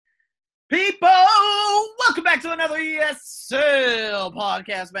to another ESL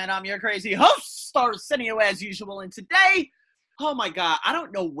podcast, man. I'm your crazy host, Arsenio, as usual. And today, oh my God, I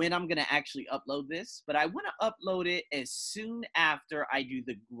don't know when I'm going to actually upload this, but I want to upload it as soon after I do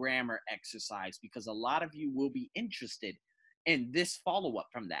the grammar exercise because a lot of you will be interested in this follow-up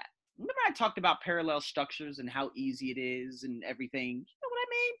from that. Remember I talked about parallel structures and how easy it is and everything? You know what I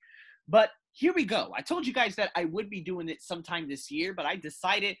mean? But here we go. I told you guys that I would be doing it sometime this year, but I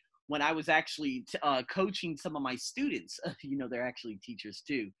decided when I was actually coaching some of my students, they're actually teachers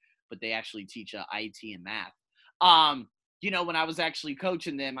too, but they actually teach IT and math. When I was actually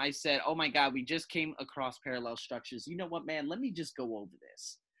coaching them, I said, oh my God, we just came across parallel structures. You know what, man, let me just go over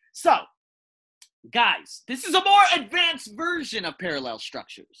this. So, guys, this is a more advanced version of parallel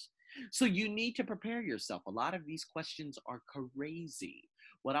structures. So you need to prepare yourself. A lot of these questions are crazy.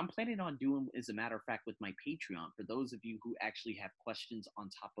 What I'm planning on doing, as a matter of fact, with my Patreon, for those of you who actually have questions on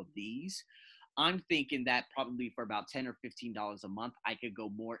top of these, I'm thinking that probably for about $10 or $15 a month, I could go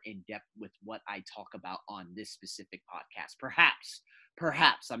more in depth with what I talk about on this specific podcast.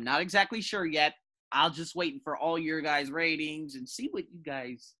 Perhaps. I'm not exactly sure yet. I'll just waiting for all your guys' ratings and see what you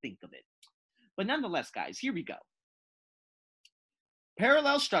guys think of it. But nonetheless, guys, here we go.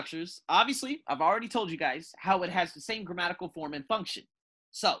 Parallel structures, obviously, I've already told you guys how it has the same grammatical form and function.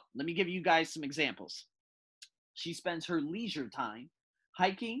 So, let me give you guys some examples. She spends her leisure time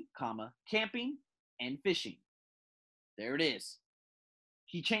hiking, camping, and fishing. There it is.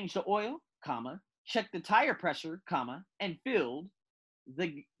 He changed the oil, checked the tire pressure, and filled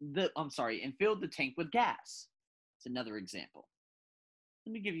the tank with gas. It's another example.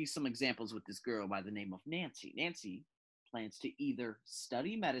 Let me give you some examples with this girl by the name of Nancy. Nancy plans to either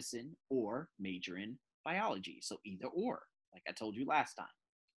study medicine or major in biology. So either or, like I told you last time.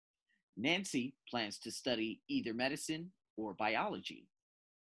 Nancy plans to study either medicine or biology.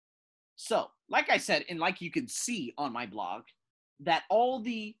 So, like I said, and like you can see on my blog, that all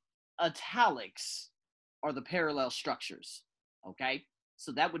the italics are the parallel structures, okay?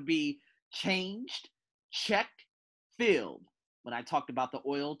 So that would be changed, checked, filled, when I talked about the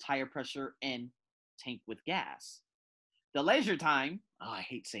oil, tire pressure, and tank with gas. The leisure time, I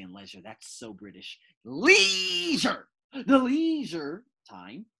hate saying leisure, that's so British. Leisure! The leisure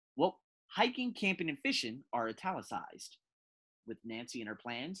time, well, hiking, camping, and fishing are italicized. With Nancy and her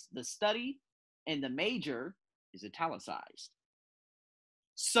plans, the study and the major is italicized.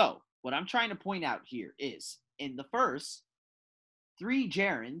 So, what I'm trying to point out here is, in the first, 3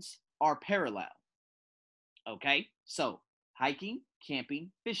 gerunds are parallel. Okay? So, hiking,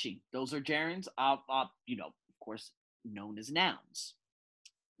 camping, fishing. Those are gerunds, of course, known as nouns.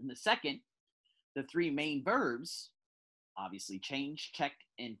 In the second, the 3 main verbs, obviously changed, checked,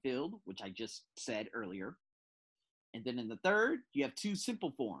 and filled, which I just said earlier. And then in the third, you have 2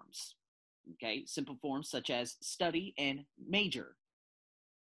 simple forms. Okay, simple forms such as study and major.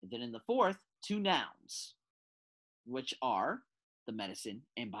 And then in the fourth, 2 nouns, which are the medicine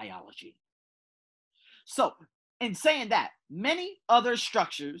and biology. So, in saying that, many other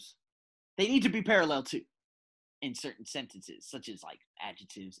structures, they need to be parallel too in certain sentences, such as like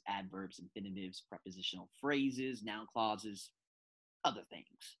adjectives, adverbs, infinitives, prepositional phrases, noun clauses, other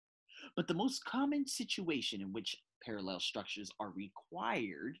things. But the most common situation in which parallel structures are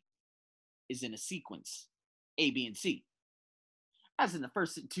required is in a sequence, A, B, and C. As in the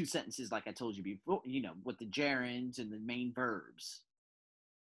first 2 sentences, like I told you before, with the gerunds and the main verbs.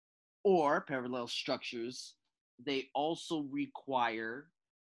 Or parallel structures, they also require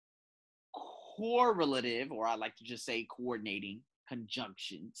correlative, or I like to just say coordinating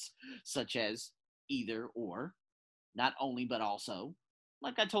conjunctions, such as either or, not only but also,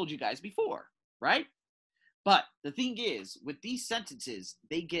 like I told you guys before, right? But the thing is, with these sentences,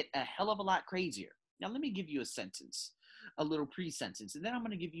 they get a hell of a lot crazier. Now, let me give you a sentence, a little pre-sentence, and then I'm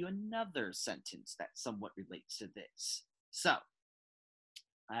going to give you another sentence that somewhat relates to this. So,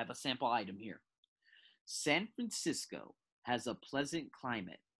 I have a sample item here. San Francisco has a pleasant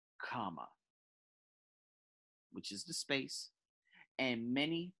climate, which is the space, and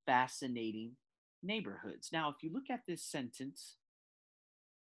many fascinating neighborhoods. Now, if you look at this sentence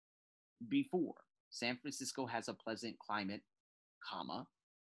before, San Francisco has a pleasant climate,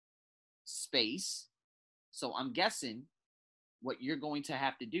 space. So I'm guessing what you're going to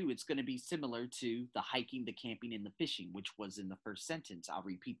have to do, it's going to be similar to the hiking, the camping, and the fishing, which was in the first sentence. I'll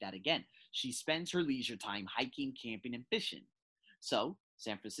repeat that again. She spends her leisure time hiking, camping, and fishing. So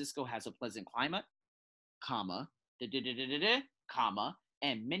San Francisco has a pleasant climate,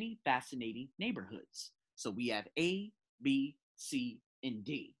 and many fascinating neighborhoods. So we have A, B, C, and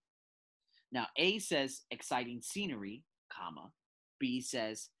D. Now, A says exciting scenery, B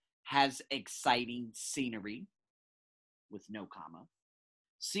says has exciting scenery, with no comma.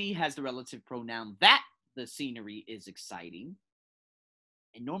 C has the relative pronoun that. The scenery is exciting.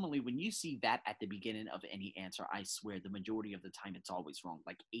 And normally when you see that at the beginning of any answer, I swear the majority of the time it's always wrong,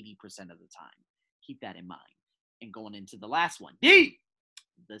 like 80% of the time. Keep that in mind. And going into the last one, D,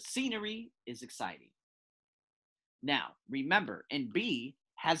 the scenery is exciting. Now, remember, in B,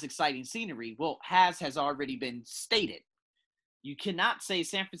 has exciting scenery. Well, has already been stated. You cannot say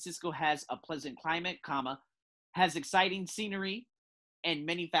San Francisco has a pleasant climate, comma, has exciting scenery and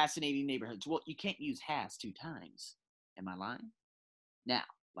many fascinating neighborhoods. Well, you can't use has 2 times. Am I lying? Now,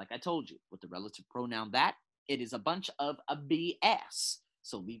 like I told you, with the relative pronoun that, it is a bunch of a BS.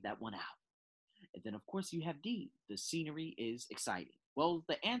 So leave that one out. And then, of course, you have D. The scenery is exciting. Well,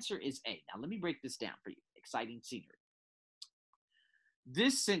 the answer is A. Now, let me break this down for you. Exciting scenery.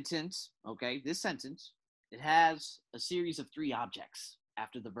 This sentence, it has a series of 3 objects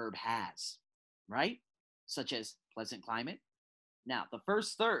after the verb has, right? Such as pleasant climate. Now, the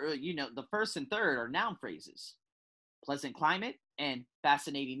first and third are noun phrases. Pleasant climate and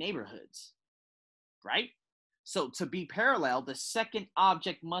fascinating neighborhoods, right? So to be parallel, the second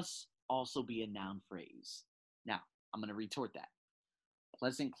object must also be a noun phrase. Now, I'm going to retort that.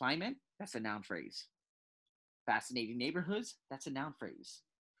 Pleasant climate, that's a noun phrase. Fascinating neighborhoods, that's a noun phrase.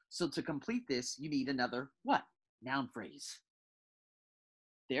 So to complete this, you need another what? Noun phrase.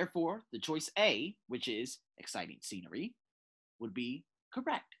 Therefore, the choice A, which is exciting scenery, would be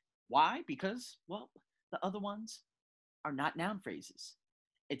correct. Why? Because, well, the other ones are not noun phrases.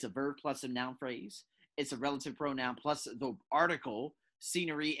 It's a verb plus a noun phrase. It's a relative pronoun plus the article,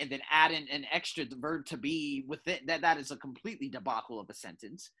 scenery, and then add in an extra verb to be with it. That is a completely debacle of a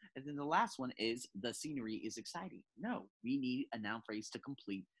sentence. And then the last one is the scenery is exciting. No, we need a noun phrase to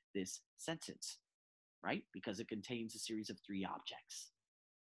complete this sentence, right? Because it contains a series of 3 objects.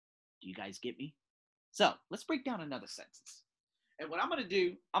 Do you guys get me? So let's break down another sentence. And what I'm going to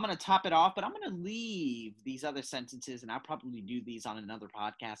do, I'm going to top it off, but I'm going to leave these other sentences, and I'll probably do these on another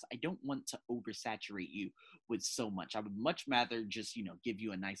podcast. I don't want to oversaturate you with so much. I would much rather just, give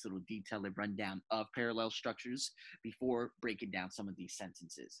you a nice little detailed rundown of parallel structures before breaking down some of these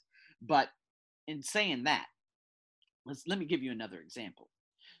sentences. But in saying that, let me give you another example.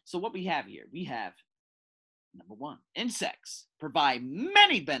 So what we have here, we have, number 1, insects provide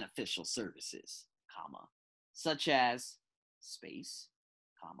many beneficial services, comma, such as space,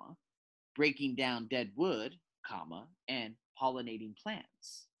 comma, breaking down dead wood, comma, and pollinating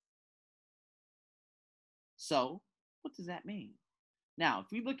plants. So, what does that mean? Now,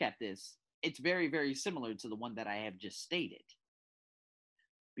 if we look at this, it's very, very similar to the one that I have just stated.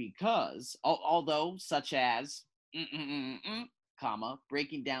 Because, although such as, comma,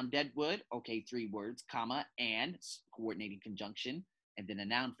 breaking down dead wood, okay, 3 words, comma, and coordinating conjunction, and then a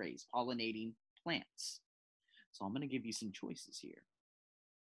noun phrase, pollinating plants. So I'm going to give you some choices here.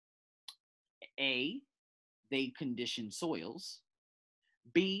 A, they condition soils.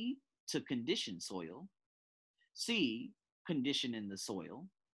 B, to condition soil. C, condition in the soil.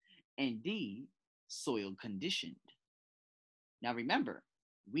 And D, soil conditioned. Now remember,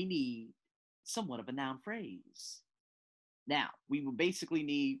 we need somewhat of a noun phrase. Now, we will basically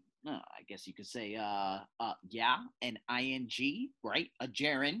need, I guess you could say, an ing, right? A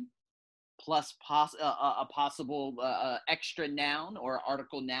gerund. Plus a possible extra noun or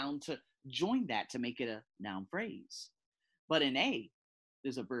article noun to join that to make it a noun phrase. But in A,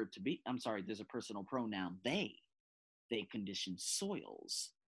 there's a verb to be, there's a personal pronoun, they. They condition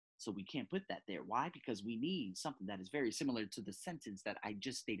soils. So we can't put that there. Why? Because we need something that is very similar to the sentence that I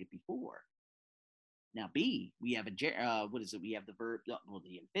just stated before. Now B, we have we have the verb,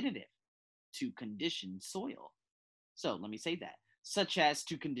 the infinitive, to condition soil. So let me say that. Such as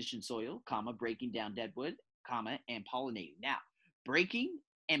to condition soil, comma, breaking down dead wood, comma, and pollinating. Now, breaking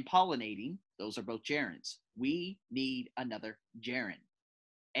and pollinating, those are both gerunds. We need another gerund.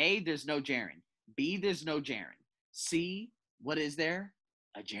 A, there's no gerund. B, there's no gerund. C, what is there?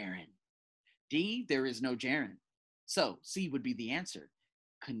 A gerund. D, there is no gerund. So C would be the answer.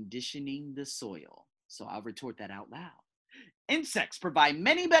 Conditioning the soil. So I'll retort that out loud. Insects provide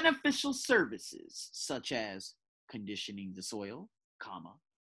many beneficial services, such as conditioning the soil, comma,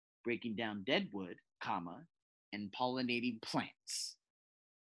 breaking down dead wood, comma, and pollinating plants.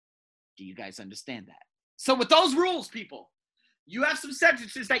 Do you guys understand that? So with those rules, people, you have some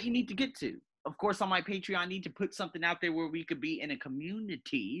sentences that you need to get to. Of course, on my Patreon, I need to put something out there where we could be in a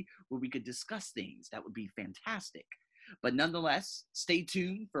community where we could discuss things. That would be fantastic. But nonetheless, stay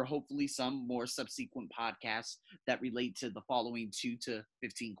tuned for hopefully some more subsequent podcasts that relate to the following 2 to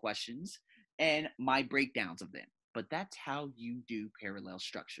 15 questions and my breakdowns of them. But that's how you do parallel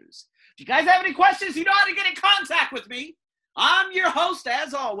structures. If you guys have any questions, you know how to get in contact with me. I'm your host,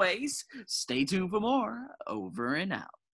 as always. Stay tuned for more. Over and out.